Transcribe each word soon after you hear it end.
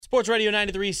Sports Radio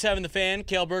 93.7 The Fan.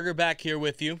 Cale Berger back here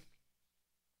with you.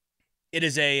 It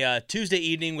is a Tuesday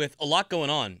evening with a lot going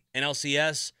on.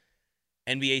 NLCS,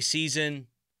 NBA season.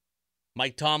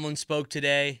 Mike Tomlin spoke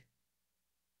today.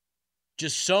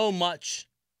 Just so much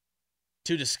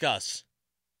to discuss.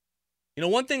 You know,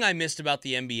 one thing I missed about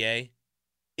the NBA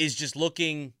is just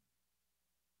looking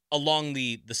along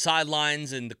the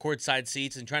sidelines and the courtside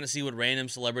seats and trying to see what random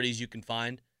celebrities you can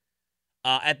find.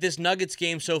 At this Nuggets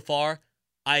game so far,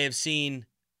 I have seen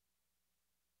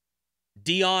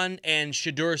Dion and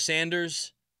Shedeur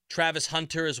Sanders, Travis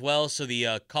Hunter as well, so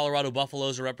the Colorado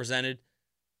Buffaloes are represented.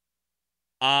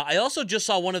 I also just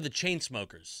saw one of the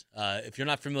Chainsmokers. If you're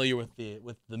not familiar with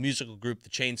the musical group, the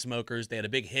Chainsmokers, they had a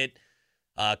big hit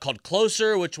called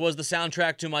Closer, which was the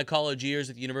soundtrack to my college years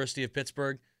at the University of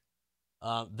Pittsburgh.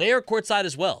 They are courtside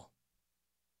as well.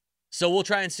 So we'll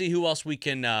try and see who else we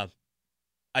can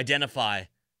identify,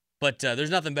 but there's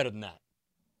nothing better than that.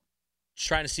 Just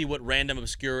trying to see what random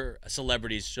obscure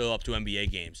celebrities show up to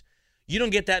NBA games. You don't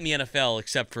get that in the NFL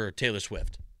except for Taylor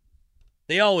Swift.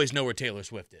 They always know where Taylor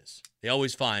Swift is. They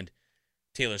always find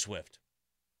Taylor Swift.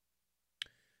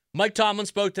 Mike Tomlin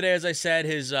spoke today, as I said,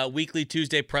 his weekly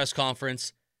Tuesday press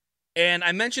conference. And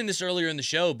I mentioned this earlier in the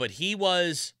show, but he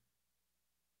was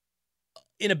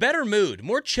in a better mood,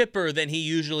 more chipper than he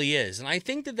usually is. And I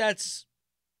think that that's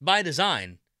by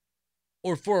design,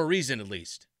 or for a reason at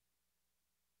least.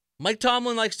 Mike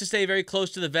Tomlin likes to stay very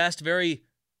close to the vest, very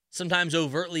sometimes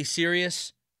overtly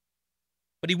serious.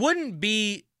 But he wouldn't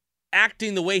be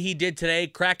acting the way he did today,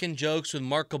 cracking jokes with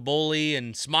Mark Caboli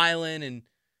and smiling. And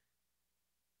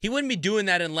he wouldn't be doing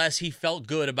that unless he felt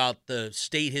good about the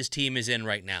state his team is in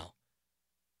right now.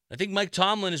 I think Mike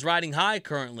Tomlin is riding high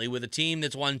currently with a team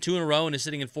that's won 2 in a row and is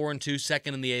sitting at 4-2,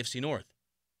 second in the AFC North.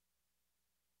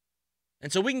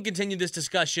 And so we can continue this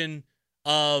discussion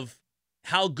of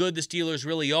how good the Steelers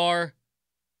really are.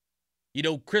 You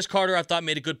know, Chris Carter, I thought,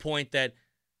 made a good point that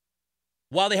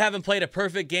while they haven't played a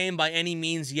perfect game by any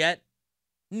means yet,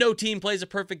 no team plays a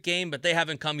perfect game, but they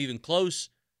haven't come even close.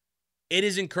 It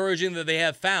is encouraging that they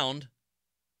have found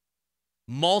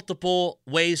multiple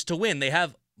ways to win. They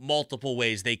have multiple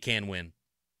ways they can win.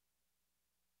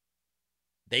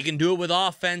 They can do it with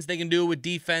offense. They can do it with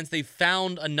defense. They've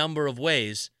found a number of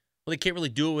ways. Well, they can't really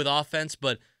do it with offense,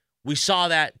 but we saw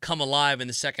that come alive in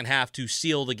the second half to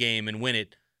seal the game and win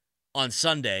it on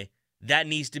Sunday. That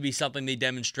needs to be something they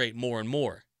demonstrate more and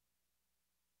more.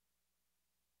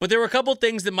 But there were a couple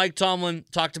things that Mike Tomlin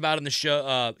talked about in the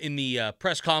show, in the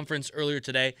press conference earlier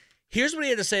today. Here's what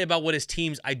he had to say about what his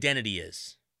team's identity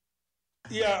is.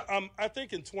 Yeah, I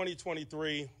think in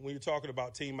 2023, when you're talking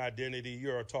about team identity,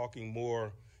 you're talking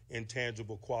more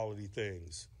intangible quality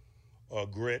things. A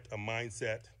grit, a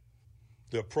mindset,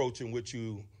 the approach in which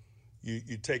you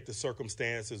take the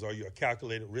circumstances. Are you a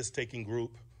calculated risk-taking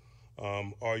group?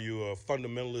 Are you a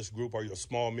fundamentalist group? Are you a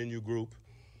small menu group?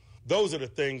 Those are the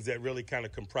things that really kind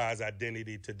of comprise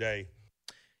identity today.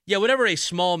 Yeah, whatever a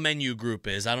small menu group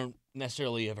is, I don't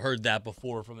necessarily have heard that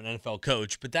before from an NFL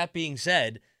coach. But that being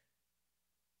said,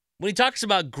 when he talks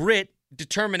about grit,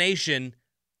 determination,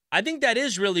 I think that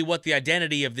is really what the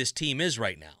identity of this team is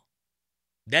right now.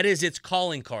 That is its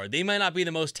calling card. They might not be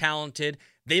the most talented.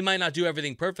 They might not do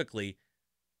everything perfectly,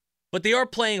 but they are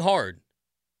playing hard.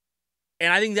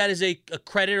 And I think that is a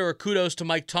credit or a kudos to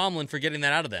Mike Tomlin for getting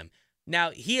that out of them.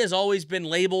 Now, he has always been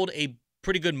labeled a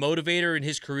pretty good motivator in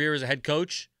his career as a head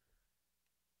coach.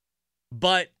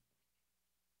 But,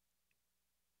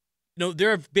 you know,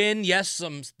 there have been, yes,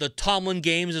 the Tomlin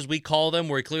games, as we call them,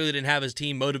 where he clearly didn't have his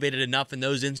team motivated enough in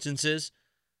those instances.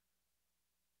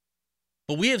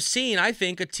 But we have seen, I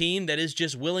think, a team that is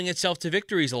just willing itself to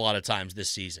victories a lot of times this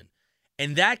season.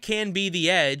 And that can be the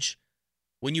edge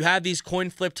when you have these coin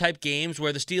flip type games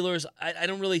where the Steelers, I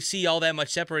don't really see all that much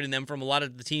separating them from a lot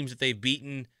of the teams that they've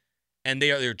beaten and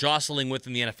they're jostling with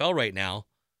in the NFL right now.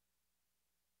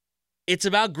 It's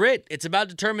about grit. It's about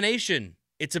determination.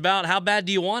 It's about how bad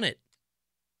do you want it.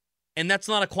 And that's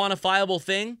not a quantifiable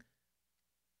thing.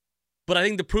 But I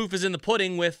think the proof is in the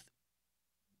pudding with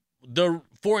the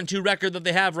 4-2 record that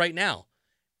they have right now.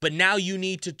 But now you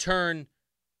need to turn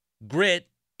grit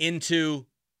into,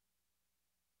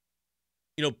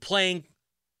 you know, playing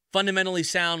fundamentally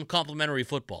sound complementary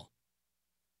football.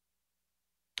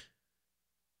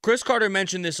 Chris Carter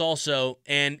mentioned this also,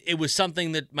 and it was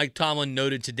something that Mike Tomlin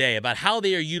noted today about how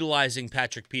they are utilizing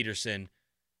Patrick Peterson,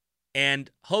 and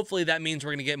hopefully that means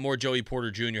we're going to get more Joey Porter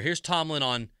Jr. Here's Tomlin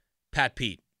on Pat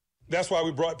Pete. That's why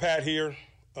we brought Pat here.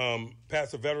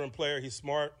 Pat's a veteran player. He's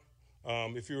smart.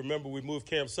 If you remember, we moved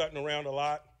Cam Sutton around a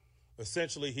lot.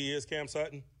 Essentially, he is Cam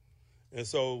Sutton. And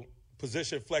so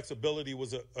position flexibility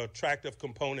was an attractive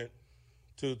component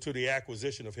to the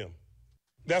acquisition of him.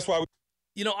 That's why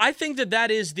I think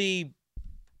that is the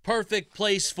perfect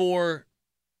place for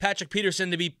Patrick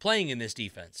Peterson to be playing in this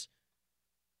defense.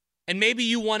 And maybe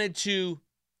you wanted to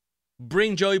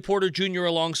bring Joey Porter Jr.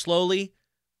 along slowly.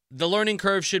 The learning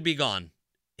curve should be gone.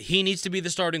 He needs to be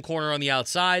the starting corner on the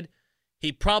outside.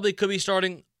 He probably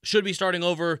should be starting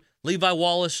over Levi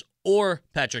Wallace or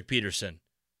Patrick Peterson.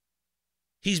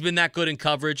 He's been that good in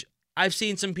coverage. I've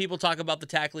seen some people talk about the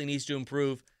tackling needs to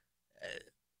improve.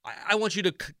 I want you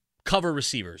to cover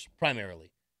receivers,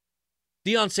 primarily.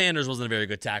 Deion Sanders wasn't a very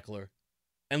good tackler.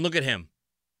 And look at him.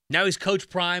 Now he's Coach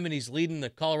Prime and he's leading the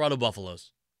Colorado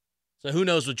Buffaloes. So who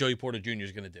knows what Joey Porter Jr.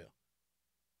 is going to do.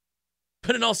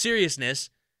 But in all seriousness,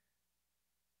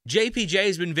 JPJ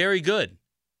has been very good.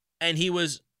 And he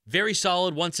was very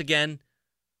solid once again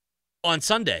on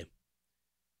Sunday.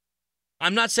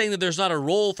 I'm not saying that there's not a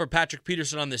role for Patrick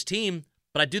Peterson on this team,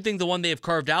 but I do think the one they have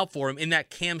carved out for him in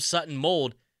that Cam Sutton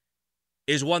mold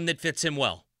is one that fits him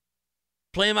well.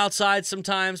 Play him outside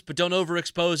sometimes, but don't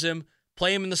overexpose him.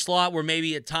 Play him in the slot where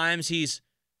maybe at times he's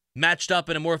matched up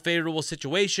in a more favorable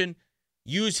situation.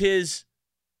 Use his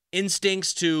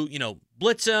instincts to,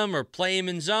 blitz him or play him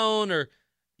in zone, or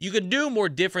you could do more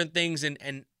different things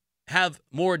and have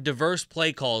more diverse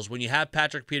play calls when you have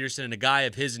Patrick Peterson and a guy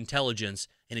of his intelligence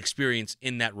and experience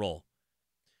in that role.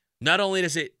 Not only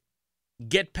does it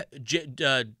get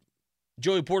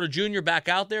Joey Porter Jr. back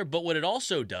out there, but what it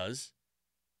also does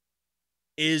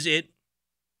is it,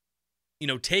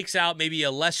 takes out maybe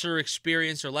a lesser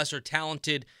experienced or lesser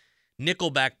talented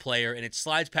nickelback player, and it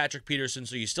slides Patrick Peterson,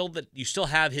 so you still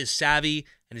have his savvy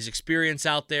and his experience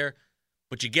out there,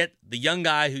 but you get the young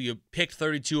guy who you picked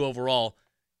 32 overall.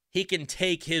 He can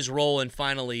take his role and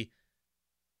finally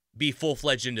be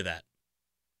full-fledged into that.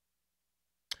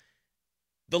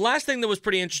 The last thing that was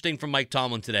pretty interesting from Mike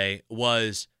Tomlin today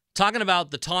was talking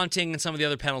about the taunting and some of the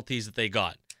other penalties that they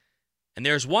got. And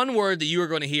there's one word that you are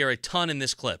going to hear a ton in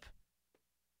this clip.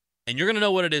 And you're going to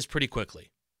know what it is pretty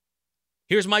quickly.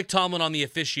 Here's Mike Tomlin on the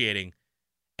officiating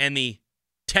and the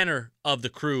tenor of the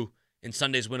crew in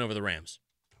Sunday's win over the Rams.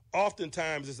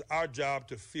 Oftentimes, it's our job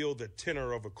to feel the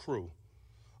tenor of a crew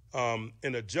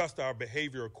and adjust our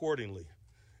behavior accordingly.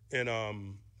 And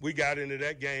we got into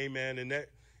that game, man, and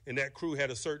that crew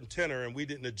had a certain tenor, and we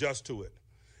didn't adjust to it.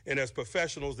 And as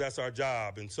professionals, that's our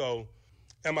job. And so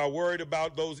am I worried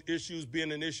about those issues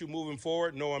being an issue moving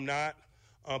forward? No, I'm not.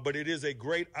 But it is a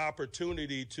great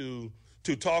opportunity to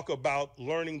talk about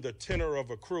learning the tenor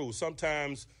of a crew.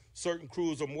 Sometimes certain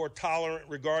crews are more tolerant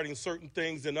regarding certain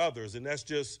things than others, and that's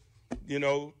just,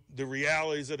 the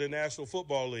realities of the National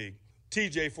Football League.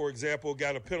 TJ, for example,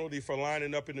 got a penalty for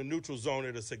lining up in the neutral zone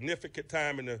at a significant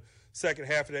time in the second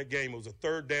half of that game. It was a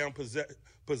third down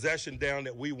possession down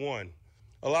that we won.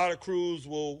 A lot of crews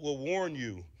will warn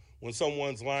you when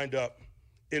someone's lined up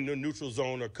in the neutral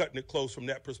zone or cutting it close from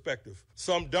that perspective.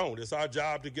 Some don't. It's our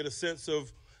job to get a sense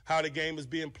of how the game is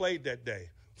being played that day.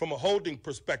 From a holding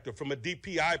perspective, from a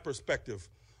DPI perspective,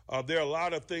 there are a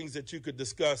lot of things that you could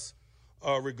discuss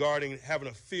regarding having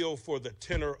a feel for the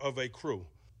tenor of a crew.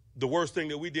 The worst thing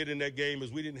that we did in that game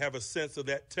is we didn't have a sense of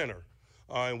that tenor,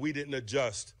 and we didn't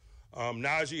adjust.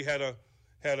 Najee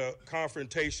had a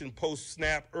confrontation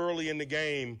post-snap early in the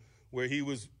game where he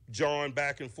was jawing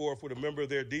back and forth with a member of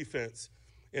their defense,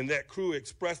 and that crew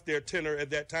expressed their tenor at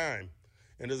that time.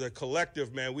 And as a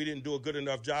collective, man, we didn't do a good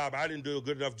enough job. I didn't do a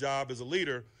good enough job as a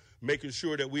leader making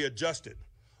sure that we adjusted.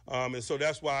 And so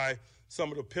that's why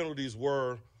some of the penalties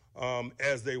were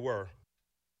as they were.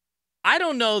 I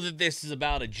don't know that this is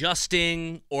about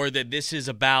adjusting or that this is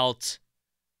about,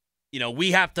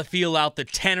 we have to feel out the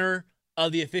tenor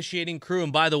of the officiating crew.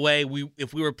 And by the way,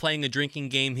 if we were playing a drinking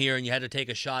game here and you had to take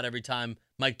a shot every time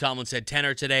Mike Tomlin said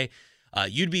tenor today,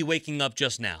 you'd be waking up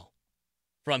just now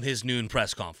from his noon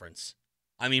press conference.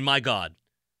 I mean, my God.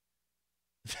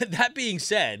 That being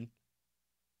said,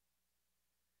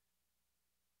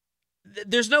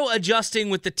 there's no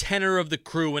adjusting with the tenor of the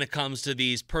crew when it comes to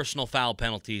these personal foul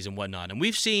penalties and whatnot. And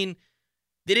we've seen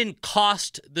they didn't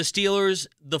cost the Steelers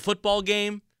the football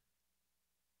game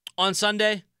on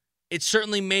Sunday. It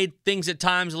certainly made things at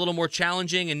times a little more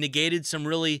challenging and negated some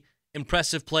really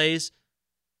impressive plays.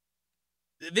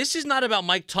 This is not about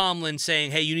Mike Tomlin saying,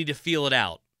 hey, you need to feel it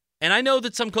out. And I know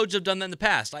that some coaches have done that in the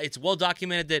past. It's well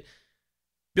documented that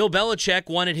Bill Belichick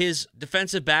wanted his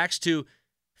defensive backs to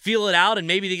feel it out and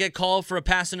maybe they get called for a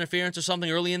pass interference or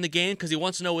something early in the game because he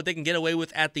wants to know what they can get away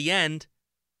with at the end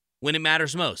when it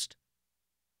matters most.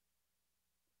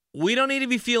 We don't need to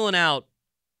be feeling out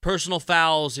personal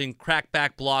fouls and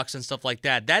crackback blocks and stuff like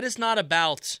that. That is not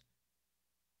about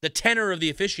the tenor of the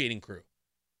officiating crew.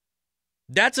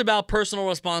 That's about personal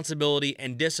responsibility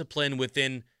and discipline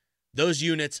within those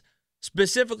units,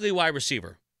 specifically wide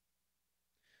receiver.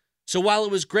 So while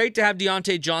it was great to have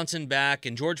Deontay Johnson back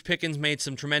and George Pickens made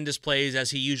some tremendous plays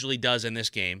as he usually does in this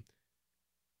game,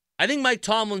 I think Mike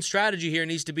Tomlin's strategy here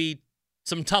needs to be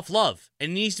some tough love, and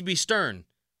he needs to be stern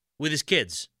with his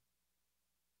kids.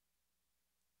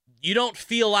 You don't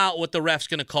feel out what the ref's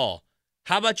going to call.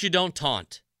 How about you don't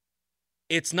taunt?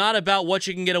 It's not about what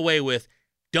you can get away with.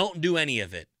 Don't do any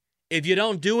of it. If you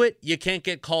don't do it, you can't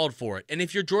get called for it. And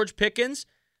if you're George Pickens,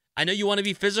 I know you want to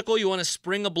be physical, you want to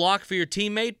spring a block for your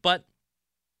teammate, but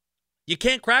you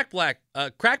can't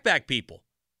crackback people.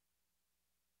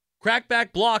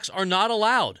 Crackback blocks are not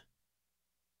allowed.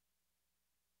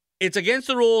 It's against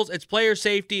the rules. It's player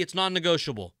safety. It's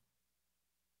non-negotiable.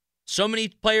 So many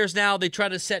players now, they try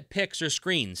to set picks or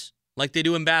screens like they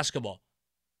do in basketball.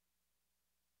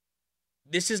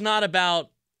 This is not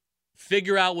about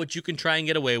figure out what you can try and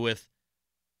get away with.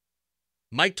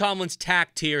 Mike Tomlin's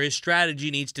tact here, his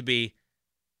strategy needs to be,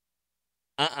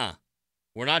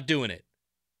 we're not doing it.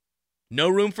 No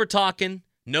room for talking.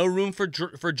 No room for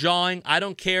jawing. I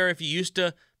don't care if you used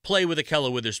to play with a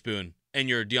Keller Witherspoon and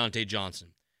you're Deontay Johnson.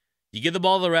 You give the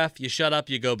ball to the ref, you shut up,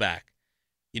 you go back.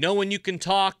 You know when you can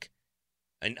talk,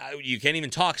 and you can't even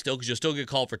talk still because you'll still get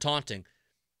called for taunting.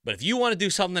 But if you want to do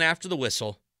something after the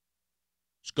whistle,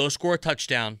 just go score a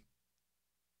touchdown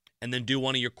and then do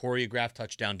one of your choreographed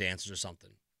touchdown dances or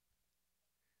something.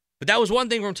 But that was one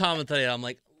thing from Tomlin today. I'm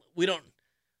like, we don't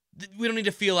need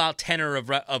to feel out tenor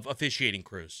of officiating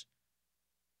crews.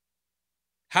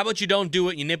 How about you don't do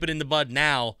it, you nip it in the bud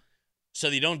now so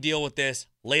that you don't deal with this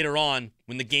later on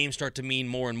when the games start to mean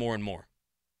more and more and more.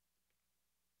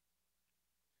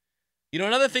 You know,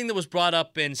 another thing that was brought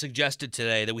up and suggested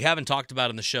today that we haven't talked about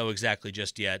on the show exactly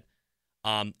just yet,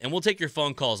 and we'll take your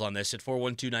phone calls on this at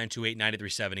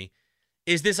 412-928-9370,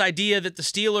 is this idea that the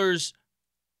Steelers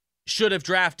should have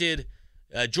drafted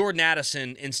Jordan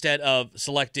Addison instead of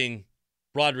selecting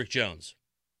Broderick Jones.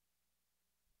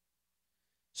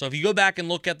 So if you go back and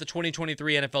look at the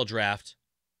 2023 NFL Draft,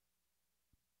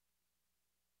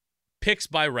 picks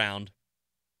by round.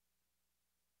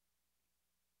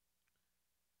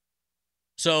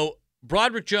 So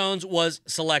Broderick Jones was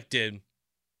selected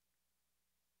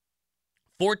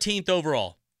 14th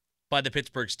overall by the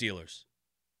Pittsburgh Steelers.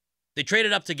 They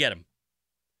traded up to get him.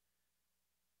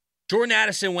 Jordan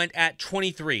Addison went at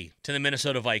 23 to the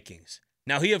Minnesota Vikings.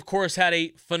 Now, he, of course, had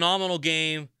a phenomenal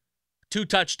game, 2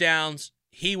 touchdowns.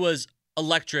 He was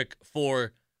electric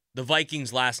for the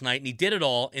Vikings last night, and he did it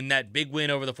all in that big win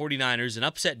over the 49ers, an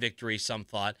upset victory, some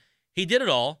thought. He did it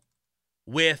all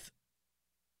with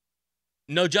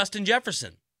no Justin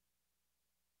Jefferson.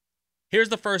 Here's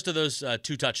the first of those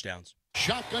 2 touchdowns.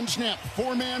 Shotgun snap,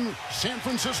 4-man San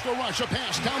Francisco rush, a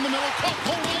pass down the middle, caught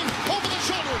goal line, over the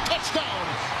shoulder,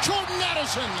 touchdown, Jordan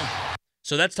Addison.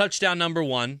 So that's touchdown number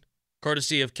 1,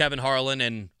 courtesy of Kevin Harlan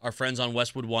and our friends on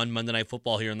Westwood One, Monday Night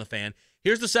Football here in the Fan.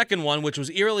 Here's the second one, which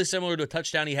was eerily similar to a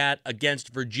touchdown he had against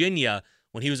Virginia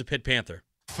when he was a Pitt Panther.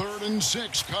 3rd and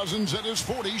 6, Cousins at his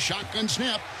 40, shotgun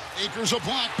snap, Akers a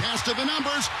block, pass to the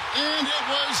numbers, and it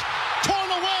was torn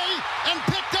away and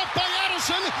picked up by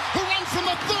Addison, who runs from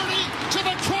the 30 to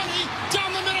the 20,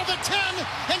 down the middle of the 10,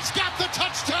 and's got the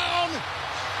touchdown.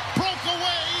 Broke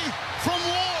away from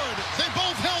Ward. They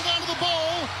both held onto the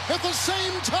ball at the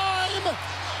same time.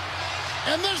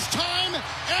 And this time,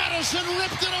 Addison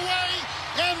ripped it away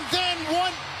and then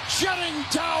went jetting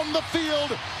down the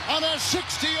field on a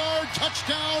 60-yard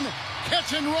touchdown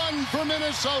catch and run for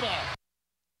Minnesota.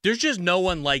 There's just no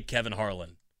one like Kevin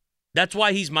Harlan. That's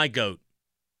why he's my GOAT.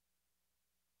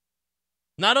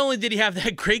 Not only did he have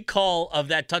that great call of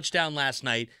that touchdown last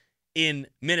night in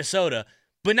Minnesota,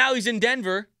 but now he's in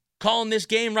Denver calling this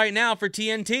game right now for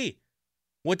TNT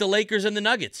with the Lakers and the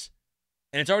Nuggets.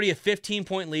 And it's already a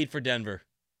 15-point lead for Denver.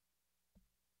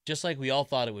 Just like we all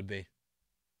thought it would be.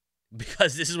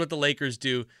 Because this is what the Lakers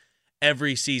do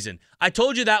every season. I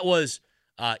told you that was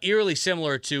eerily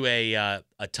similar to a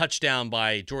touchdown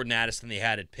by Jordan Addison they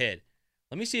had at Pitt.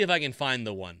 Let me see if I can find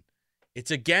the one.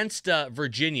 It's against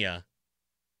Virginia,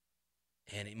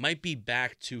 and it might be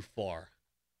back too far.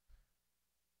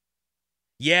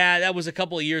 Yeah, that was a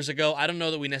couple of years ago. I don't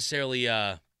know that we necessarily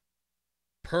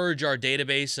purge our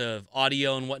database of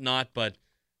audio and whatnot, but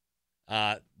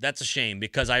that's a shame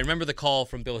because I remember the call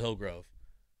from Bill Hillgrove.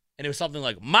 And it was something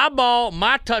like, my ball,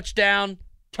 my touchdown,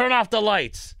 turn off the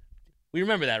lights. We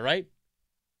remember that, right?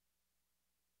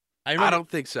 I don't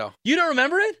think so. You don't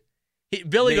remember it?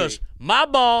 Billy Maybe. goes, my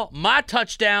ball, my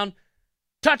touchdown,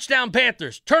 touchdown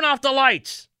Panthers, turn off the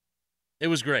lights. It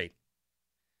was great.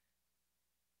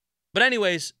 But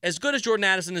anyways, as good as Jordan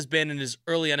Addison has been in his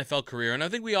early NFL career, and I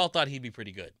think we all thought he'd be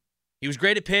pretty good. He was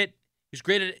great at Pitt. He was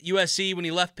great at USC when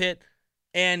he left Pitt,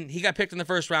 and he got picked in the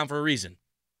first round for a reason.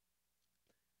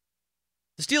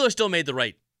 The Steelers still made the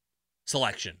right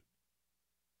selection.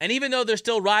 And even though they're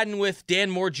still riding with Dan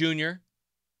Moore Jr.,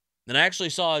 and I actually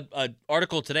saw an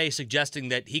article today suggesting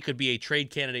that he could be a trade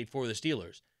candidate for the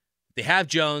Steelers. They have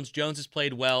Jones. Jones has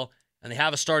played well, and they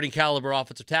have a starting caliber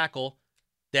offensive tackle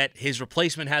that his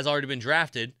replacement has already been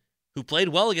drafted, who played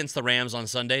well against the Rams on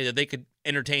Sunday, that they could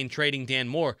entertain trading Dan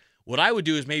Moore. What I would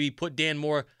do is maybe put Dan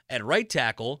Moore at right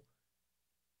tackle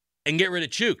and get rid of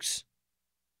Chooks.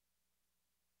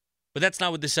 But that's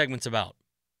not what this segment's about.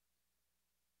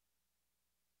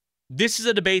 This is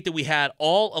a debate that we had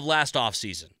all of last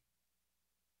offseason.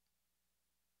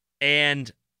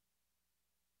 And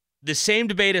the same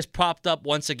debate has popped up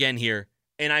once again here,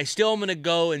 and I still am going to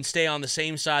go and stay on the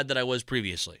same side that I was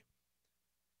previously.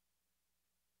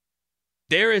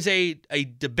 There is a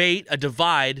debate, a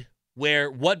divide,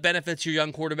 where what benefits your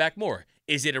young quarterback more?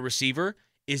 Is it a receiver?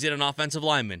 Is it an offensive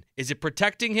lineman? Is it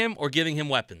protecting him or giving him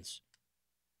weapons?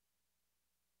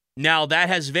 Now, that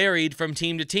has varied from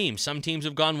team to team. Some teams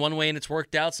have gone one way and it's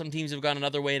worked out. Some teams have gone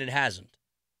another way and it hasn't.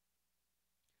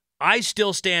 I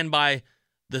still stand by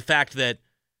the fact that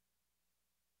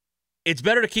it's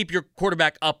better to keep your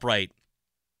quarterback upright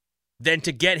than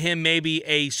to get him maybe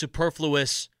a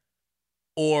superfluous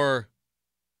or,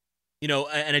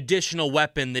 an additional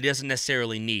weapon that he doesn't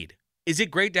necessarily need. Is it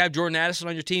great to have Jordan Addison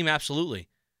on your team? Absolutely.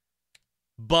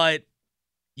 But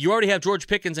you already have George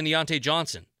Pickens and Deontay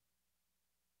Johnson.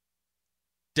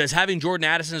 Does having Jordan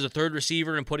Addison as a third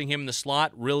receiver and putting him in the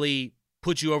slot really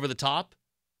put you over the top?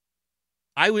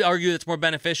 I would argue that it's more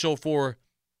beneficial for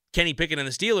Kenny Pickett and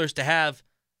the Steelers to have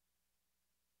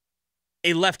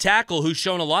a left tackle who's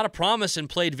shown a lot of promise and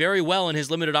played very well in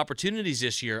his limited opportunities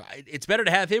this year. It's better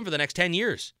to have him for the next 10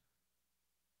 years.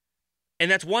 And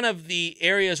that's one of the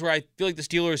areas where I feel like the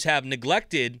Steelers have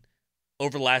neglected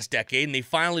over the last decade, and they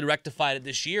finally rectified it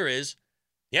this year, is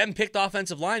you haven't picked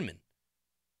offensive linemen.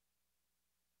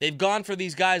 They've gone for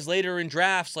these guys later in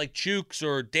drafts like Chooks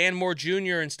or Dan Moore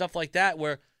Jr. and stuff like that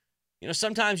where,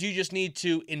 sometimes you just need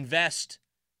to invest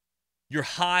your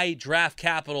high draft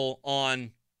capital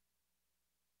on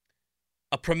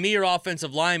a premier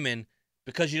offensive lineman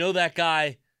because that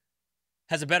guy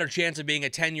has a better chance of being a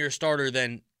 10-year starter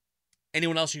than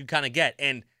anyone else you can kind of get.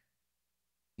 And,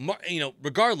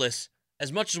 regardless,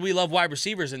 as much as we love wide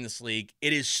receivers in this league,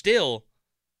 it is still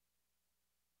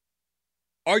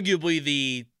arguably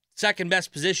the second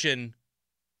best position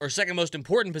or second most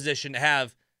important position to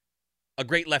have a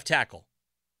great left tackle.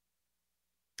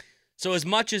 So as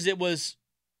much as it was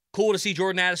cool to see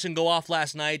Jordan Addison go off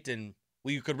last night and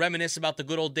we could reminisce about the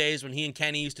good old days when he and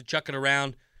Kenny used to chuck it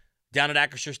around down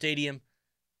at Acrisure Stadium,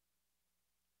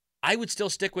 I would still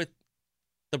stick with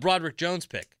the Broderick Jones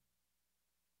pick.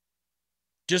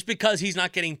 Just because he's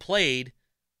not getting played,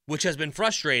 which has been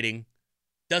frustrating,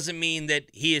 doesn't mean that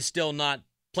he is still not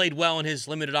played well in his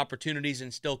limited opportunities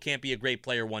and still can't be a great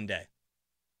player one day.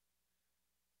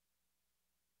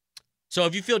 So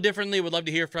if you feel differently, would love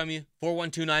to hear from you.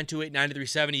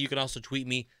 412-928-9370. You can also tweet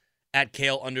me at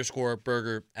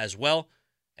Cale_Berger as well.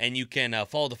 And you can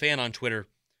follow the fan on Twitter,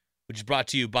 which is brought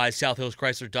to you by South Hills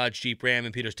Chrysler Dodge Jeep Ram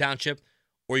in Peters Township.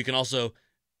 Or you can also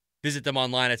visit them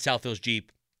online at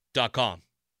southhillsjeep.com.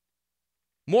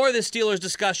 More of this Steelers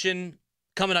discussion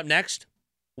coming up next.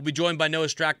 We'll be joined by Noah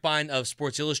Strackbein of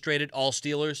Sports Illustrated, All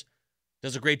Steelers.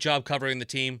 Does a great job covering the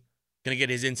team. Going to get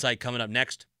his insight coming up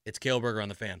next. It's Cale Berger on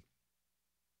the Fan.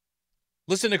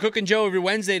 Listen to Cook and Joe every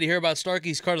Wednesday to hear about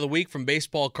Starkey's Card of the Week from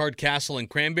Baseball Card Castle and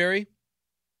Cranberry.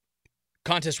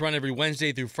 Contest run every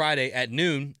Wednesday through Friday at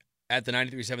noon at the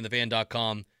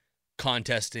 937thefan.com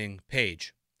contesting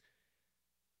page.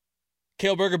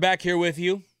 Cale Berger back here with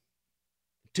you.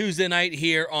 Tuesday night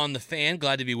here on the Fan.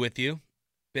 Glad to be with you.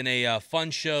 Been a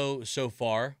fun show so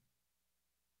far.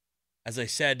 As I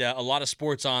said, a lot of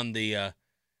sports on the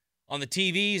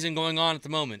TVs and going on at the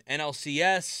moment.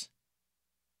 NLCS.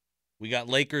 We got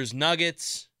Lakers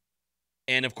Nuggets.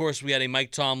 And, of course, we had a Mike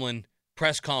Tomlin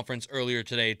press conference earlier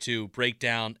today to break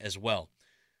down as well.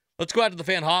 Let's go out to the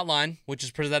Fan Hotline, which is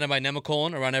presented by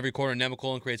Nemacolin. Around every corner,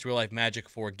 Nemacolin creates real-life magic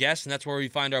for guests. And that's where we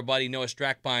find our buddy Noah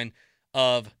Strackbein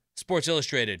of Sports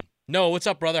Illustrated. Noah, what's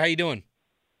up, brother? How you doing?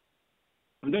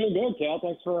 I'm doing good, Cale.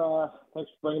 Thanks for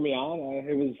bringing me on.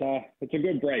 It's a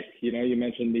good break. You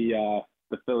mentioned the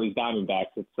Phillies Diamondbacks.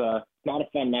 It's not a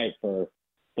fun night for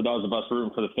those of us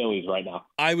rooting for the Phillies right now.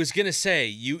 I was gonna say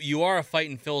you are a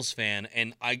fighting Phils fan,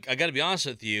 and I got to be honest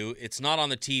with you. It's not on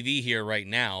the TV here right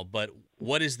now, but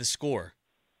what is the score?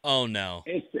 Oh no!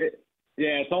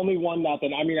 Yeah, it's only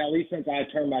 1-0. I mean, at least since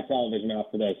I turned my television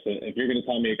off for this, if you're going to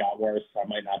tell me it got worse, I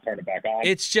might not turn it back on.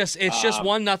 It's just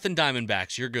 1-0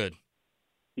 Diamondbacks. You're good.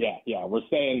 Yeah, we're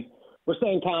staying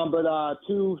calm, but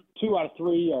two out of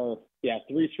three are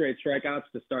 3 straight strikeouts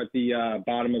to start the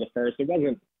bottom of the first. It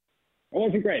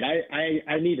wasn't great.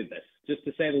 I needed this, just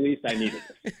to say the least. I needed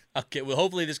this. Okay, well,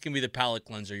 hopefully this can be the palate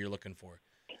cleanser you're looking for.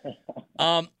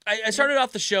 I started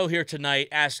off the show here tonight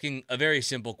asking a very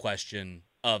simple question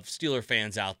of Steeler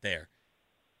fans out there.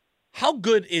 How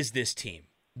good is this team?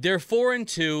 They're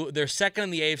 4-2. They're second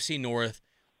in the AFC North.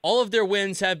 All of their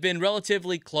wins have been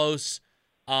relatively close.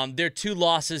 Their 2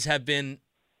 losses have been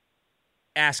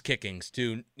ass kickings,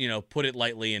 to put it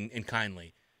lightly and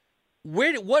kindly.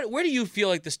 Where do you feel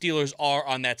like the Steelers are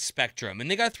on that spectrum?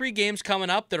 And they got 3 games coming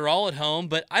up that are all at home,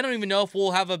 but I don't even know if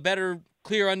we'll have a better,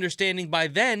 clear understanding by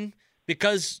then,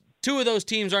 because 2 of those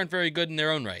teams aren't very good in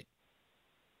their own right.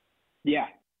 Yeah,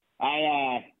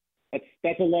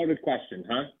 that's a loaded question,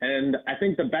 huh? And I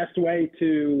think the best way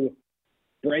to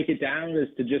break it down is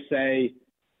to just say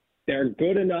they're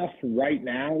good enough right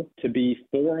now to be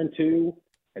 4-2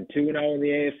 and 2-0 in the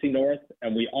AFC North,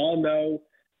 and we all know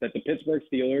that the Pittsburgh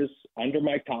Steelers under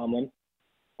Mike Tomlin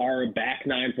are a back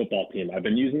 9 football team. I've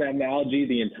been using that analogy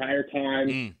the entire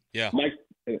time. Mike,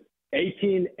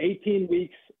 18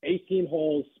 weeks, 18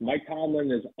 holes. Mike Tomlin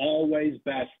is always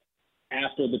best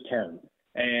after the turn.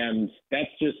 And that's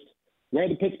just where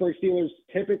the Pittsburgh Steelers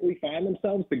typically find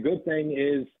themselves. The good thing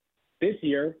is this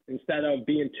year, instead of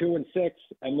being 2-6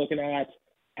 and looking at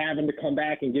having to come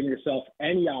back and give yourself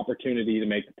any opportunity to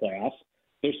make the playoffs,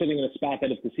 they're sitting in a spot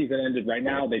that if the season ended right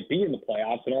now, they'd be in the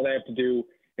playoffs, and all they have to do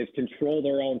is control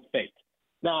their own fate.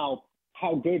 Now,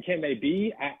 how good can they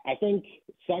be? I think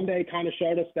Sunday kind of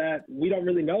showed us that we don't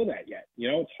really know that yet.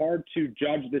 It's hard to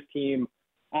judge this team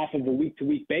off of a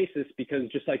week-to-week basis because,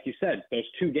 just like you said, those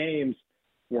 2 games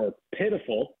were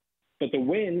pitiful, but the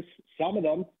wins, some of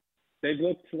them, they've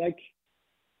looked like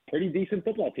pretty decent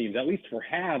football teams, at least for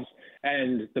halves.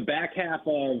 And the back half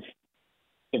of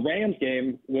the Rams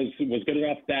game was good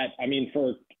enough that, I mean, for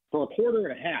a quarter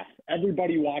and a half,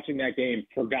 everybody watching that game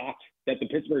forgot that the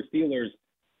Pittsburgh Steelers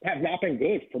have not been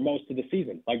good for most of the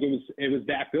season. Like, it was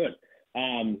that good.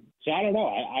 So I don't know.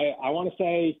 I want to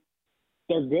say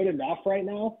they're good enough right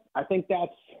now. I think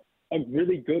that's a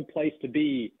really good place to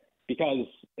be because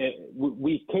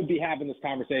we could be having this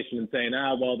conversation and saying,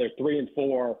 well, they're 3-4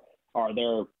 or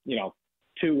they're,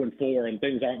 2-4 and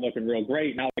things aren't looking real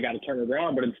great. Now they got to turn it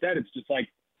around. But instead, it's just like,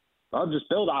 well, just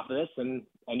build off of this and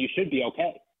you should be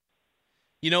okay.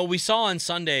 We saw on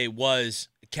Sunday was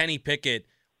Kenny Pickett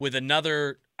with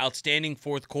another outstanding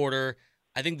fourth quarter.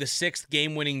 I think the 6th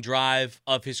game-winning drive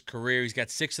of his career. He's got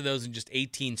 6 of those in just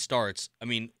 18 starts. I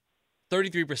mean,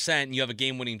 33% and you have a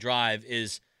game-winning drive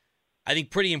is, I think,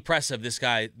 pretty impressive, this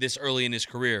guy this early in his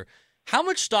career. How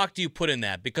much stock do you put in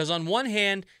that? Because on one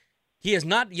hand, he has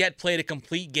not yet played a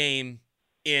complete game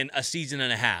in a season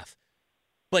and a half.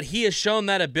 But he has shown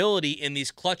that ability in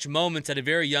these clutch moments at a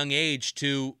very young age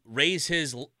to raise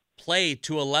his play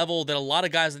to a level that a lot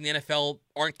of guys in the NFL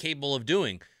aren't capable of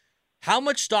doing. How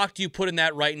much stock do you put in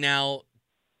that right now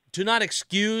to not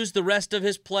excuse the rest of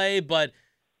his play, but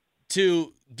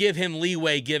to give him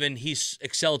leeway given he's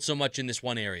excelled so much in this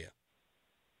one area?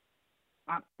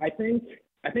 I think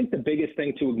the biggest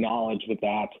thing to acknowledge with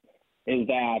that is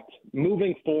that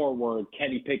moving forward,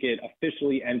 Kenny Pickett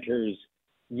officially enters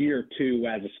year 2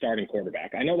 as a starting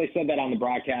quarterback. I know they said that on the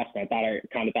broadcast, and I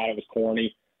kind of thought it was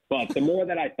corny, but the more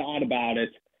that I thought about it,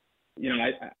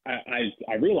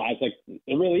 I realized, like,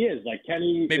 it really is. Like,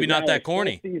 Kenny... Maybe not that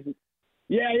corny.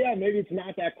 Yeah, maybe it's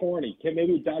not that corny.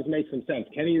 Maybe it does make some sense.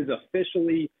 Kenny is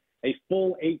officially a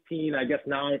full 18, I guess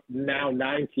now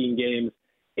 19 games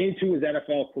into his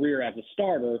NFL career as a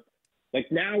starter. Like,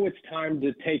 now it's time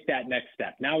to take that next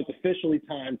step. Now it's officially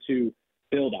time to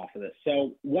build off of this.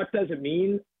 So what does it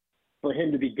mean for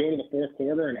him to be good in the fourth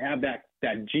quarter and have that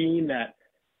gene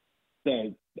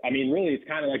really it's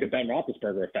kind of like a Ben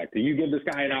Roethlisberger effect. You give this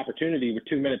guy an opportunity with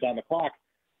 2 minutes on the clock,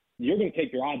 you're going to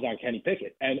take your odds on Kenny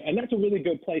Pickett. And that's a really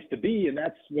good place to be, and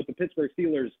that's what the Pittsburgh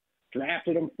Steelers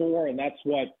drafted him for, and that's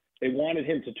what they wanted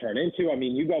him to turn into. I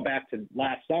mean, you go back to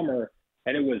last summer,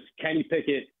 and it was Kenny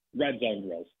Pickett red zone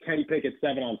drills, Kenny Pickett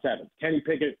 7-on-7, Kenny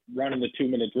Pickett running the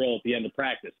 2-minute drill at the end of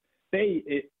practice.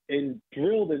 They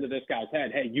drilled into this guy's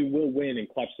head, hey, you will win in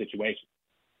clutch situations.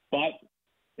 But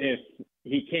if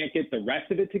he can't get the rest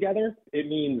of it together, it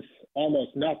means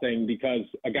almost nothing because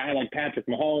a guy like Patrick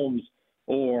Mahomes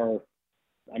or,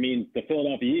 the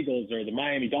Philadelphia Eagles or the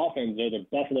Miami Dolphins or the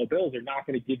Buffalo Bills are not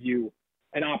going to give you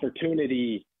an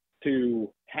opportunity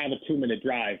to have a 2-minute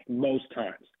drive most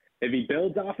times. if he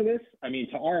builds off of this, I mean,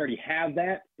 to already have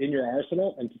that in your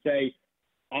arsenal and to say,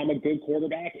 I'm a good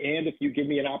quarterback, and if you give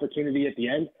me an opportunity at the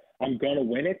end, I'm going to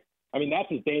win it. I mean,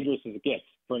 that's as dangerous as it gets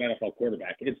for an NFL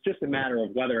quarterback. It's just a matter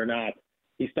of whether or not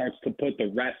he starts to put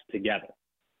the rest together.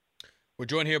 We're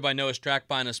joined here by Noah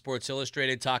Strackbein of Sports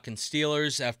Illustrated, talking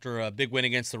Steelers after a big win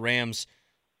against the Rams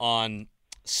on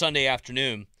Sunday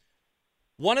afternoon.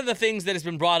 One of the things that has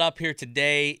been brought up here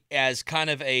today as kind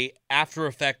of a after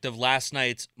effect of last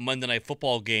night's Monday Night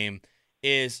Football game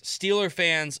is Steeler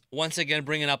fans once again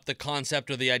bringing up the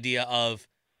concept or the idea of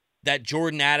that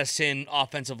Jordan Addison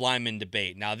offensive lineman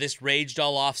debate. Now, this raged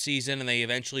all offseason, and they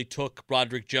eventually took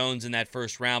Broderick Jones in that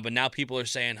first round, but now people are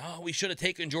saying, oh, we should have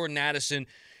taken Jordan Addison.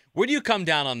 Where do you come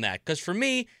down on that? Because for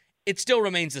me, it still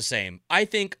remains the same. I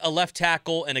think a left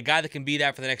tackle and a guy that can be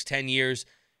that for the next 10 years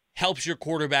helps your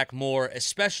quarterback more,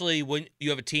 especially when you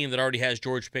have a team that already has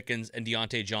George Pickens and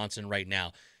Deontay Johnson right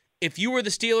now. If you were the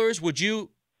Steelers, would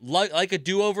you like a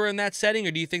do-over in that setting,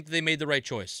 or do you think that they made the right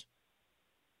choice?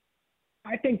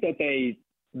 I think that they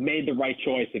made the right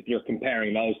choice if you're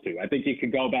comparing those two. I think you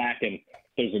could go back and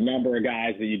there's a number of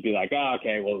guys that you'd be like, oh,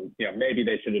 okay, well, maybe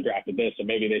they should have drafted this or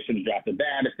maybe they should have drafted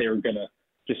that if they were going to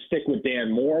just stick with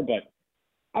Dan Moore. But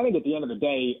I think at the end of the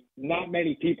day, not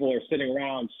many people are sitting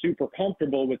around super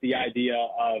comfortable with the idea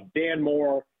of Dan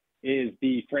Moore is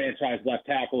the franchise left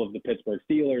tackle of the Pittsburgh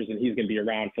Steelers and he's going to be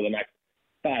around for the next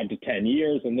 5 to 10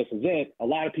 years and this is it. A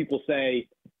lot of people say,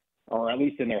 or at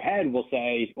least in their head will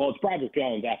say, well, it's Broderick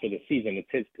Jones after the season. It's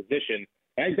his position.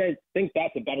 And I think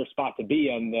that's a better spot to be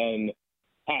in than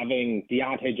having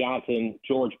Deontay Johnson,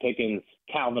 George Pickens,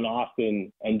 Calvin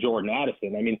Austin, and Jordan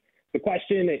Addison. I mean, the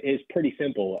question is pretty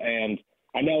simple. And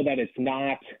I know that it's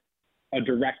not a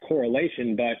direct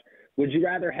correlation, but would you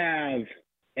rather have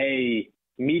a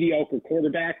mediocre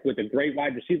quarterback with a great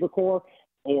wide receiver core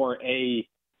or a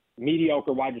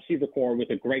mediocre wide receiver core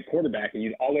with a great quarterback? And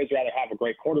you'd always rather have a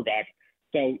great quarterback.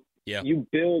 So you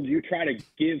try to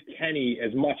give Kenny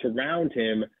as much around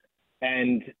him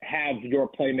and have your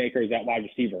playmakers at wide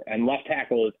receiver. And left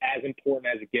tackle is as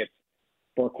important as it gets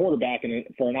for a quarterback and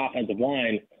for an offensive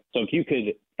line. So if you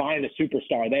could find a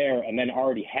superstar there and then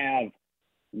already have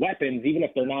weapons, even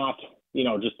if they're not,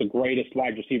 just the greatest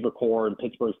wide receiver core in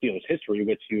Pittsburgh Steelers history,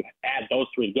 which you add those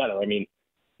three together, I mean,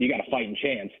 you got a fighting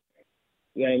chance.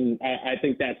 Then I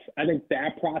think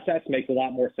that process makes a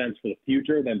lot more sense for the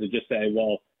future than to just say,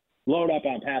 well, load up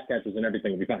on pass catches and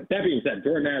everything will be fine. That being said,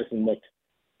 Jordan Addison looked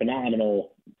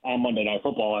phenomenal on Monday Night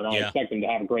Football, and I expect him to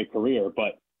have a great career.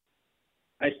 But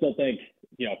I still think,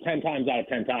 10 times out of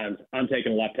 10 times, I'm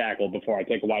taking a left tackle before I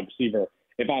take a wide receiver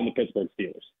if I'm the Pittsburgh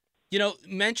Steelers.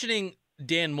 Mentioning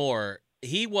Dan Moore,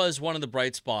 he was one of the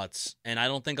bright spots, and I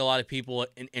don't think a lot of people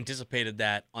anticipated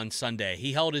that on Sunday.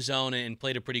 He held his own and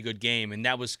played a pretty good game, and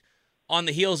that was on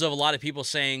the heels of a lot of people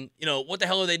saying, what the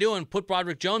hell are they doing? Put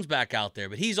Broderick Jones back out there.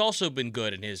 But he's also been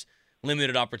good in his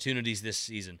limited opportunities this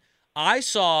season. I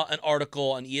saw an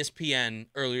article on ESPN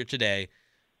earlier today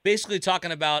basically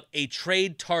talking about a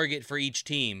trade target for each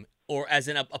team, or as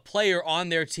in a player on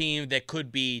their team that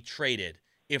could be traded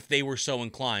if they were so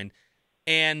inclined.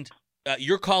 And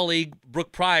your colleague,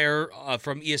 Brooke Pryor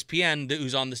from ESPN,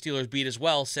 who's on the Steelers beat as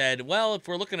well, said, well, if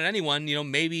we're looking at anyone,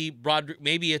 maybe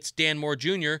it's Dan Moore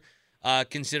Jr.,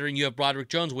 considering you have Broderick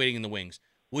Jones waiting in the wings.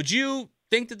 Would you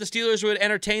think that the Steelers would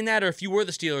entertain that? Or if you were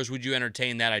the Steelers, would you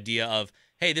entertain that idea of,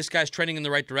 hey, this guy's trending in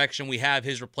the right direction, we have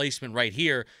his replacement right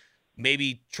here,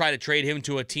 maybe try to trade him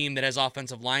to a team that has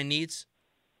offensive line needs?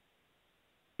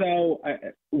 So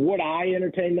would I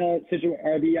entertain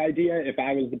the idea if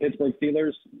I was the Pittsburgh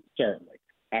Steelers? Certainly.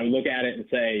 I would look at it and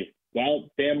say, well,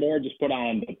 Dan Moore just put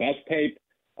on the best tape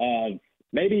of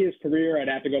maybe his career. I'd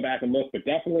have to go back and look, but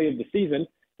definitely of the season.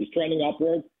 He's trending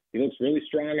upward. He looks really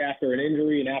strong after an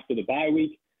injury and after the bye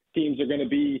week. Teams are going to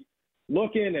be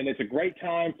looking, and it's a great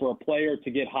time for a player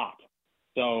to get hot.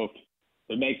 So if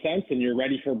it makes sense and you're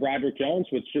ready for Broderick Jones,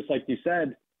 which just like you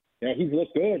said, he's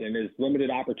looked good in his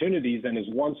limited opportunities, and his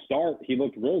one start, he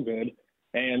looked real good.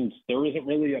 And there isn't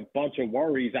really a bunch of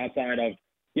worries outside of,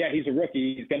 he's a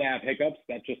rookie. He's going to have hiccups.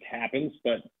 That just happens.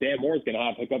 But Dan Moore's going to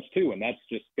have hiccups too, and that's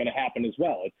just going to happen as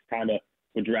well. It's kind of,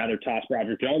 would you rather toss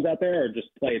Broderick Jones out there or just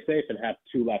play it safe and have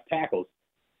two left tackles?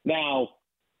 Now,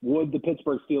 would the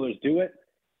Pittsburgh Steelers do it?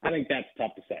 I think that's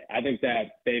tough to say. I think that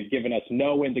they've given us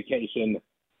no indication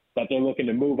that they're looking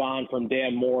to move on from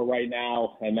Dan Moore right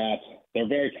now, and that they're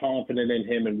very confident in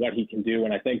him and what he can do.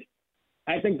 And I think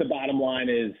the bottom line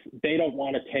is they don't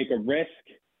want to take a risk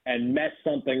and mess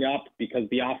something up because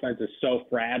the offense is so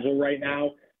fragile right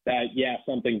now that,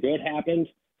 something good happened.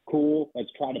 Cool.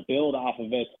 Let's try to build off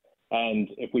of it. And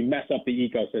if we mess up the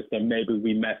ecosystem, maybe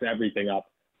we mess everything up.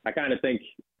 I kind of think,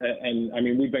 and I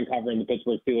mean, we've been covering the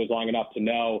Pittsburgh Steelers long enough to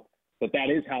know that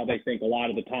is how they think a lot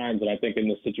of the times. And I think in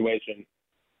this situation,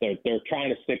 they're trying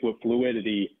to stick with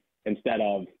fluidity instead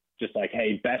of just like,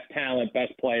 hey, best talent,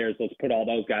 best players, let's put all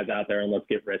those guys out there and let's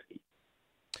get risky.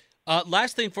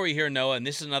 Last thing for you here, Noah, and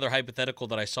this is another hypothetical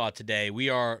that I saw today. We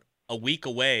are a week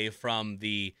away from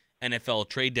the NFL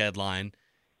trade deadline,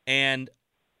 and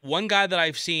one guy that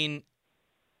I've seen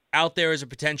out there as a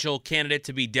potential candidate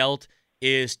to be dealt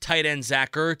is tight end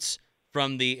Zach Ertz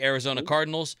from the Arizona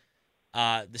Cardinals.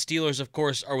 The Steelers, of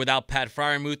course, are without Pat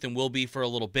Freiermuth and will be for a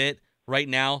little bit right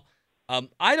now.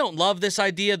 I don't love this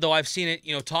idea, though I've seen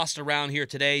it, tossed around here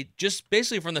today, just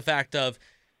basically from the fact of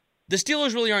the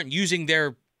Steelers really aren't using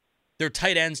their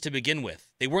tight ends to begin with.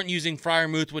 They weren't using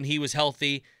Freiermuth when he was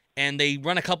healthy, and they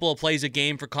run a couple of plays a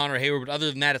game for Connor Hayward, but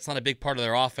other than that, it's not a big part of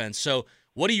their offense. So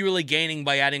what are you really gaining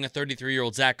by adding a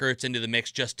 33-year-old Zach Ertz into the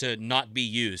mix just to not be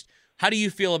used? How do you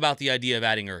feel about the idea of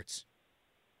adding Ertz?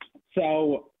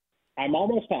 So I'm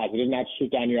almost positive, not to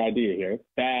shoot down your idea here,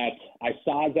 that I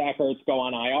saw Zach Ertz go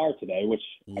on IR today, which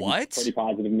I'm pretty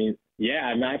positive means, yeah,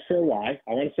 I'm not sure why.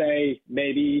 I want to say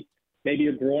maybe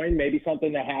a groin, maybe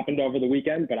something that happened over the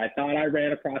weekend, but I thought I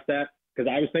ran across that because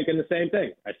I was thinking the same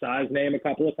thing. I saw his name a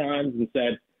couple of times and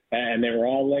said, and they were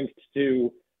all linked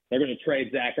to, they're going to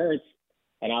trade Zach Ertz.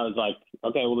 And I was like,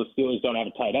 okay, well, the Steelers don't have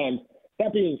a tight end.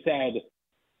 That being said,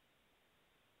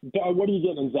 what are you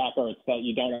getting in Zach Ertz that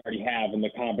you don't already have in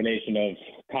the combination of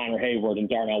Connor Hayward and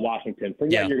Darnell Washington for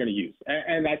what you're going to use?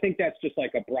 And I think that's just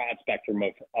like a broad spectrum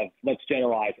of let's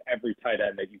generalize every tight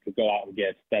end that you could go out and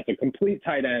get. That's a complete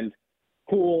tight end.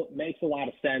 Cool, makes a lot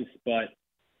of sense, but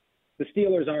the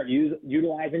Steelers aren't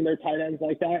utilizing their tight ends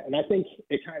like that. And I think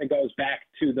it kind of goes back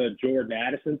to the Jordan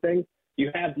Addison thing. You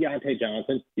have Deontay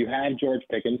Johnson, you have George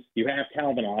Pickens, you have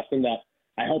Calvin Austin that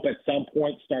I hope at some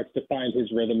point starts to find his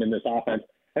rhythm in this offense.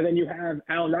 And then you have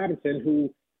Allen Robinson,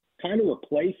 who kind of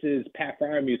replaces Pat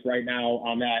Freiermuth right now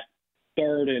on that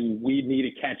third and we need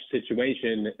a catch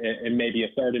situation and maybe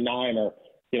a 3rd and 9 or,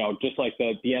 just like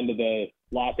the end of the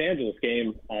Los Angeles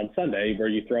game on Sunday where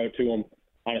you throw it to him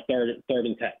on a third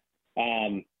and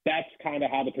 10. That's kind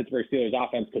of how the Pittsburgh Steelers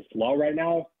offense could flow right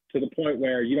now, to the point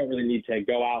where you don't really need to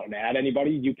go out and add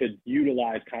anybody. You could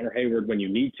utilize Connor Hayward when you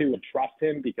need to and trust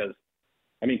him because,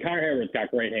 Connor Hayward's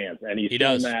got great hands, and he's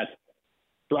shown that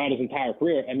throughout his entire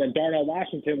career. And then Darnell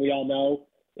Washington, we all know,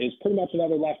 is pretty much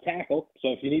another left tackle. So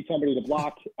if you need somebody to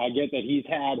block, I get that he's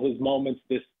had his moments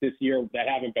this year that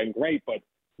haven't been great, but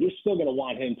you're still going to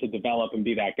want him to develop and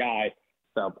be that guy.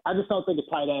 So I just don't think a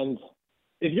tight end,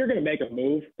 if you're going to make a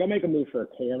move, go make a move for a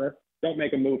corner. Don't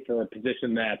make a move for a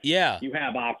position that you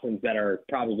have options that are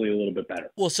probably a little bit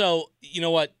better. Well, so you know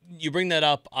what? You bring that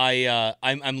up.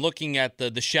 I'm looking at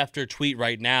the Schefter tweet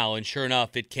right now, and sure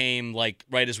enough, it came like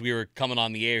right as we were coming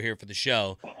on the air here for the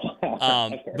show.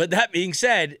 But that being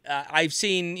said, I've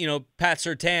seen Pat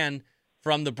Surtain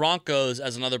from the Broncos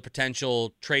as another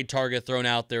potential trade target thrown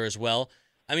out there as well.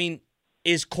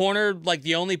 Is corner like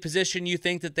the only position you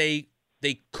think that they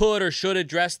could or should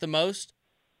address the most?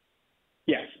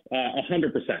 Yes,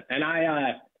 100%. And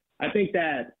I think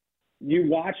that you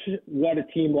watch what a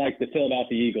team like the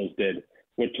Philadelphia Eagles did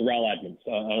with Terrell Edmonds,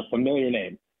 a familiar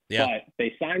name. Yeah. But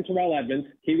they signed Terrell Edmonds.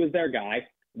 He was their guy.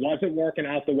 Wasn't working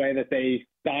out the way that they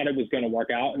thought it was going to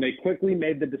work out. And they quickly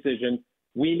made the decision,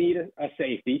 we need a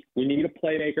safety. We need a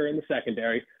playmaker in the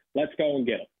secondary. Let's go and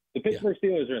get him. The Pittsburgh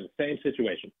Steelers are in the same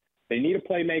situation. They need a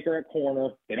playmaker at corner.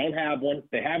 They don't have one.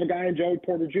 They have a guy in Joey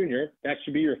Porter Jr. That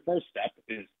should be your first step,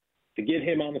 is to get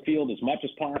him on the field as much as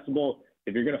possible.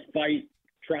 If you're going to fight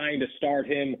trying to start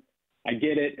him, I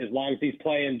get it, as long as he's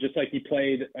playing just like he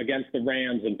played against the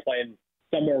Rams and playing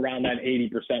somewhere around that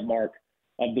 80% mark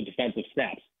of the defensive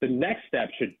snaps. The next step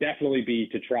should definitely be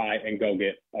to try and go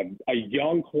get a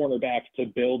young cornerback to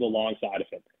build alongside of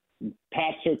him.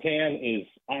 Pat Surtain is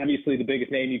obviously the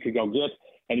biggest name you could go get,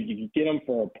 and if you can get him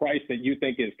for a price that you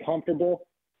think is comfortable,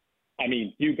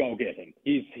 you go get him.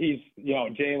 He's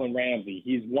Jalen Ramsey.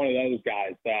 He's one of those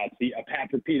guys that's a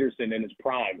Patrick Peterson in his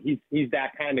prime. He's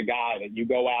that kind of guy that you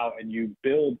go out and you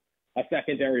build a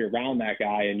secondary around that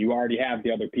guy, and you already have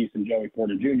the other piece in Joey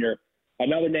Porter Jr.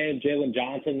 Another name, Jalen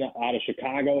Johnson out of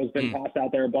Chicago, has been tossed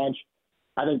out there a bunch.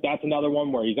 I think that's another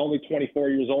one where he's only 24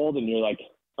 years old, and you're like,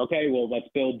 okay, well, let's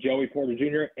build Joey Porter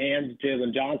Jr. and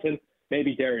Jalen Johnson.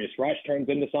 Maybe Darius Rush turns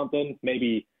into something.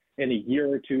 Maybe in a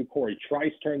year or two, Corey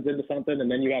Trice turns into something, and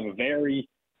then you have a very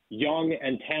young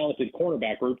and talented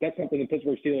cornerback group. That's something the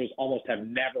Pittsburgh Steelers almost have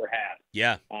never had.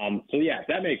 Yeah.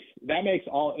 That makes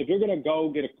all. If you're going to go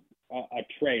get a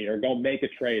trade or go make a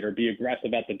trade or be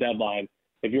aggressive at the deadline,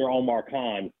 if you're Omar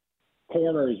Khan,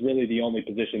 corner is really the only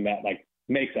position that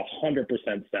makes 100%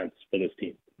 sense for this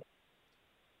team.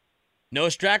 Noah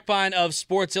Strackbein of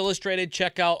Sports Illustrated.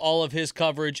 Check out all of his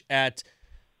coverage at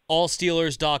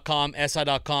allsteelers.com,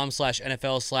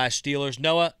 si.com/NFL/Steelers.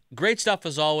 Noah, great stuff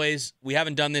as always. We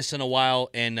haven't done this in a while,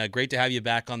 and great to have you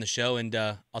back on the show. And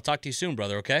I'll talk to you soon,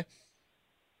 brother, okay?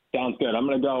 Sounds good. I'm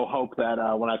going to go hope that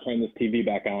when I turn this TV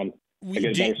back on,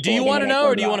 do you want to know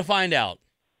or do you want to find out?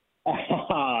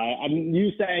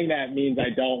 You saying that means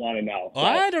I don't want to know. So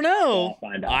I don't know. I'll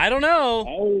find out. I don't know.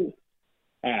 Oh.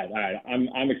 All right.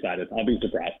 I'm excited. I'll be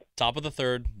surprised. Top of the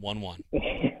third, 1-1.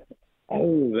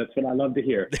 Oh, that's what I love to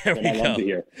hear. There we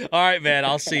go. All right, man.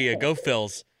 I'll see you. Go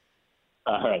Phils.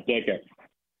 All right. Take care.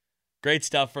 Great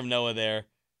stuff from Noah there.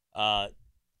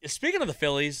 Speaking of the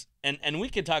Phillies, and we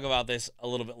can talk about this a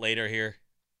little bit later here,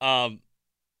 or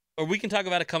we can talk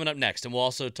about it coming up next, and we'll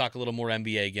also talk a little more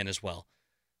NBA again as well.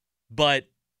 But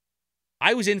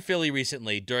I was in Philly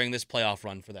recently during this playoff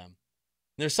run for them.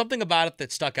 There's something about it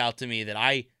that stuck out to me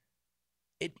that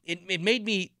it made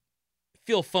me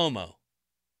feel FOMO.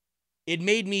 It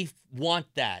made me want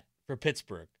that for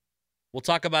Pittsburgh. We'll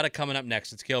talk about it coming up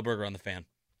next. It's Cale Berger on The Fan.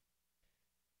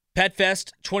 Pet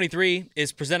Fest 23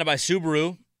 is presented by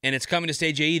Subaru, and it's coming to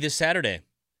Stage AE this Saturday.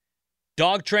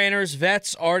 Dog trainers,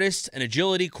 vets, artists, an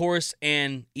agility course,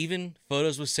 and even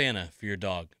photos with Santa for your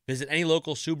dog. Visit any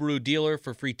local Subaru dealer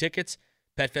for free tickets.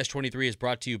 Pet Fest 23 is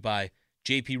brought to you by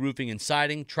JP Roofing and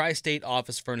Siding, Tri-State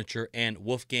Office Furniture, and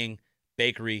Wolfgang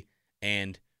Bakery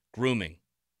and Grooming.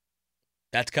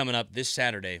 That's coming up this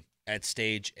Saturday at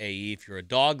Stage AE. If you're a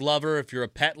dog lover, if you're a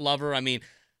pet lover, I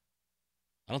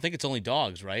don't think it's only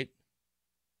dogs, right?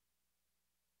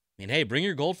 Hey, bring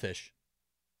your goldfish.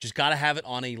 Just got to have it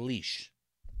on a leash.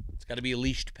 It's got to be a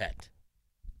leashed pet.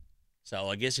 So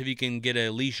I guess if you can get a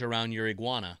leash around your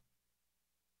iguana,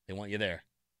 they want you there.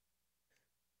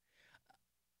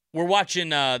 We're watching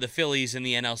the Phillies in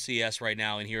the NLCS right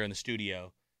now and here in the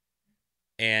studio.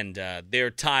 And they're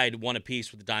tied 1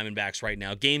 apiece with the Diamondbacks right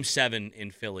now. Game 7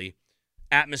 in Philly.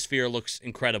 Atmosphere looks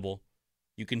incredible.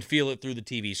 You can feel it through the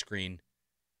TV screen.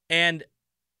 And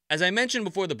as I mentioned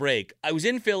before the break, I was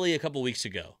in Philly a couple weeks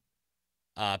ago.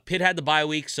 Pitt had the bye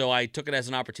week, so I took it as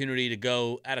an opportunity to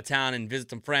go out of town and visit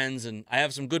some friends. And I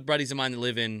have some good buddies of mine that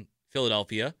live in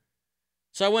Philadelphia.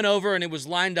 So I went over, and it was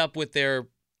lined up with their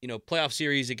playoff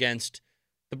series against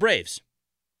the Braves.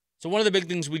 So one of the big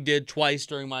things we did twice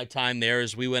during my time there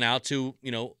is we went out to,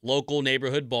 local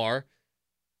neighborhood bar,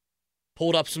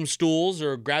 pulled up some stools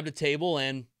or grabbed a table,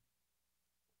 and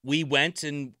we went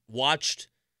and watched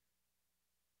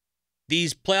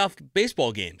these playoff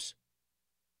baseball games.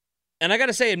 And I got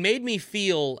to say, it made me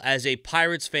feel, as a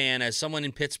Pirates fan, as someone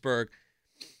in Pittsburgh,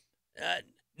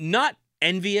 not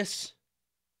envious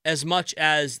as much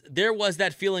as there was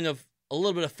that feeling of a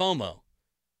little bit of FOMO.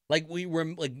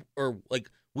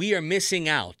 We are missing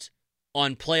out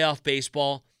on playoff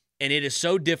baseball, and it is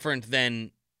so different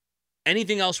than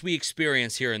anything else we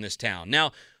experience here in this town.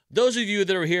 Now, those of you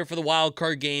that are here for the wild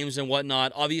card games and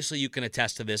whatnot, obviously you can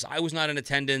attest to this. I was not in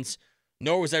attendance,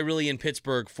 nor was I really in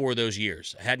Pittsburgh for those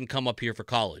years. I hadn't come up here for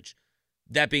college.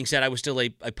 That being said, I was still a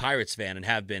Pirates fan and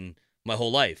have been my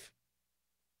whole life.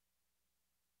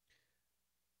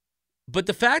 But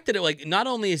the fact that not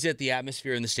only is it the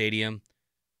atmosphere in the stadium,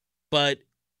 but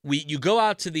you go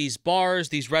out to these bars,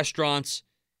 these restaurants,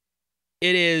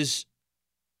 it's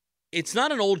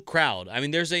not an old crowd.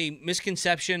 There's a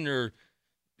misconception or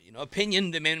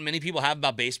opinion that many people have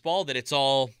about baseball that it's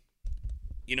all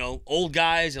old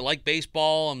guys that like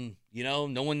baseball and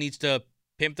no one needs to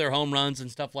pimp their home runs and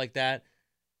stuff like that.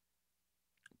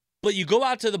 But you go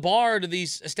out to the bar, to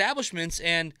these establishments,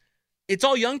 and it's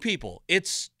all young people.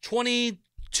 It's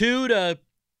 22 to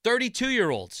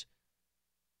 32-year-olds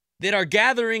that are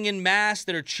gathering in mass,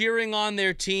 that are cheering on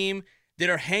their team, that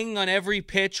are hanging on every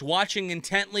pitch, watching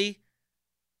intently,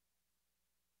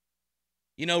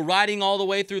 riding all the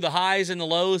way through the highs and the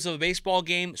lows of a baseball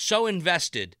game, so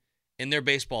invested in their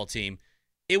baseball team.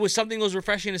 It was something that was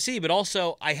refreshing to see, but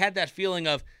also I had that feeling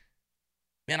of,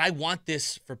 man, I want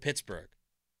this for Pittsburgh.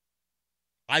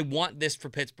 I want this for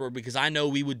Pittsburgh because I know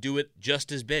we would do it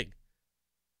just as big.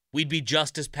 We'd be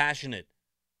just as passionate,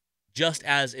 just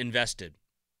as invested.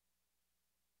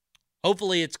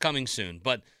 Hopefully it's coming soon.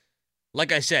 But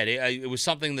like I said, it was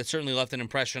something that certainly left an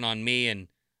impression on me, and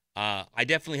I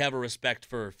definitely have a respect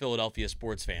for Philadelphia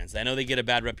sports fans. I know they get a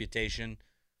bad reputation,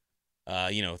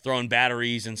 throwing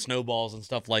batteries and snowballs and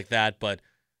stuff like that, but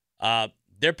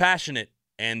they're passionate,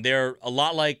 and they're a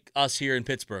lot like us here in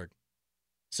Pittsburgh.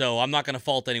 So I'm not going to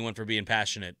fault anyone for being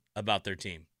passionate about their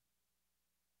team.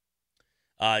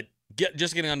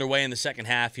 Just getting underway in the second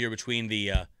half here between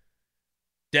the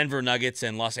Denver Nuggets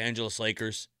and Los Angeles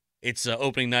Lakers. It's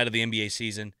opening night of the NBA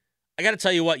season. I got to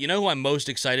tell you what, you know who I'm most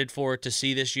excited for to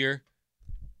see this year?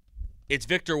 It's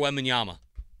Victor Wembanyama.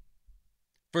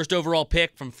 First overall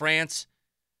pick from France.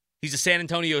 He's a San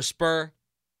Antonio Spur.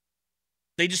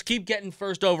 They just keep getting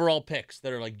first overall picks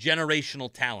that are like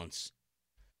generational talents.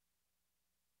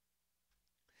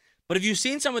 But if you've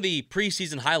seen some of the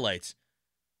preseason highlights,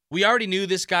 we already knew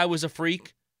this guy was a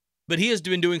freak, but he has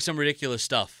been doing some ridiculous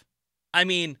stuff. I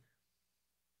mean,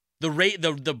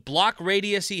 the block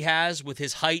radius he has with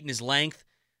his height and his length,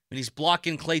 when he's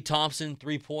blocking Klay Thompson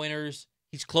three-pointers,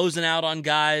 he's closing out on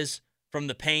guys from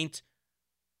the paint.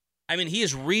 I mean, he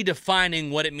is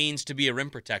redefining what it means to be a rim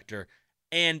protector.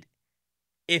 And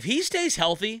if he stays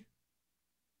healthy,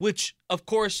 which, of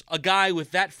course, a guy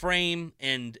with that frame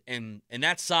and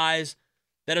that size,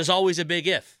 that is always a big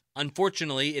if.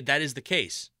 Unfortunately, that is the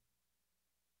case.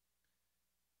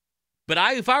 But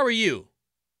if I were you,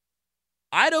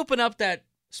 I'd open up that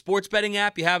sports betting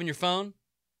app you have on your phone.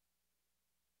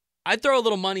 I'd throw a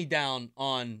little money down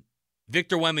on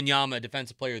Victor Wembanyama,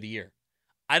 Defensive Player of the Year.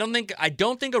 I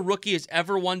don't think a rookie has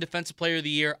ever won Defensive Player of the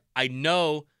Year. I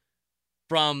know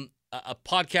from a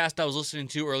podcast I was listening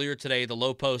to earlier today, the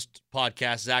Low Post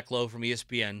podcast, Zach Lowe from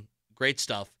ESPN, great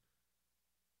stuff.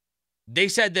 They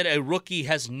said that a rookie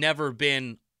has never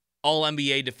been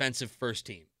All-NBA defensive first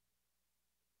team.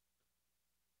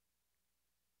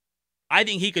 I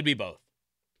think he could be both.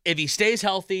 If he stays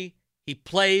healthy, he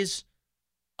plays,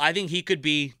 I think he could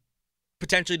be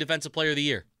potentially Defensive Player of the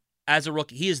Year as a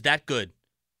rookie. He is that good.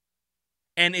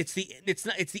 And it's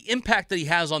the impact that he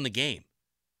has on the game.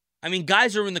 I mean,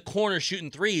 guys are in the corner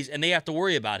shooting threes, and they have to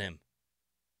worry about him.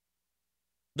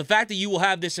 The fact that you will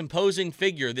have this imposing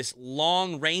figure, this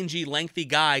long, rangy, lengthy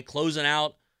guy closing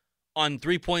out on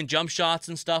three-point jump shots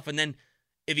and stuff, and then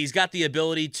if he's got the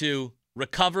ability to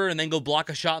recover and then go block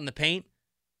a shot in the paint,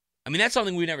 I mean, that's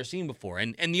something we've never seen before.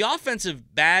 And the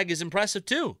offensive bag is impressive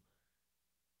too.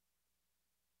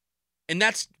 And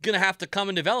that's going to have to come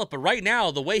and develop. But right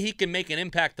now, the way he can make an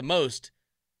impact the most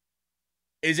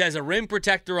is as a rim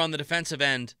protector on the defensive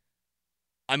end.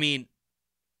 I mean,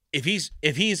 if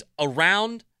he's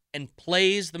around and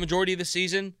plays the majority of the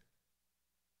season,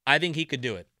 I think he could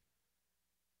do it.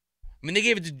 I mean, they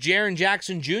gave it to Jaren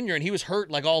Jackson Jr., and he was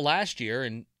hurt like all last year.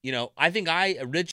 And, you know, I think I originally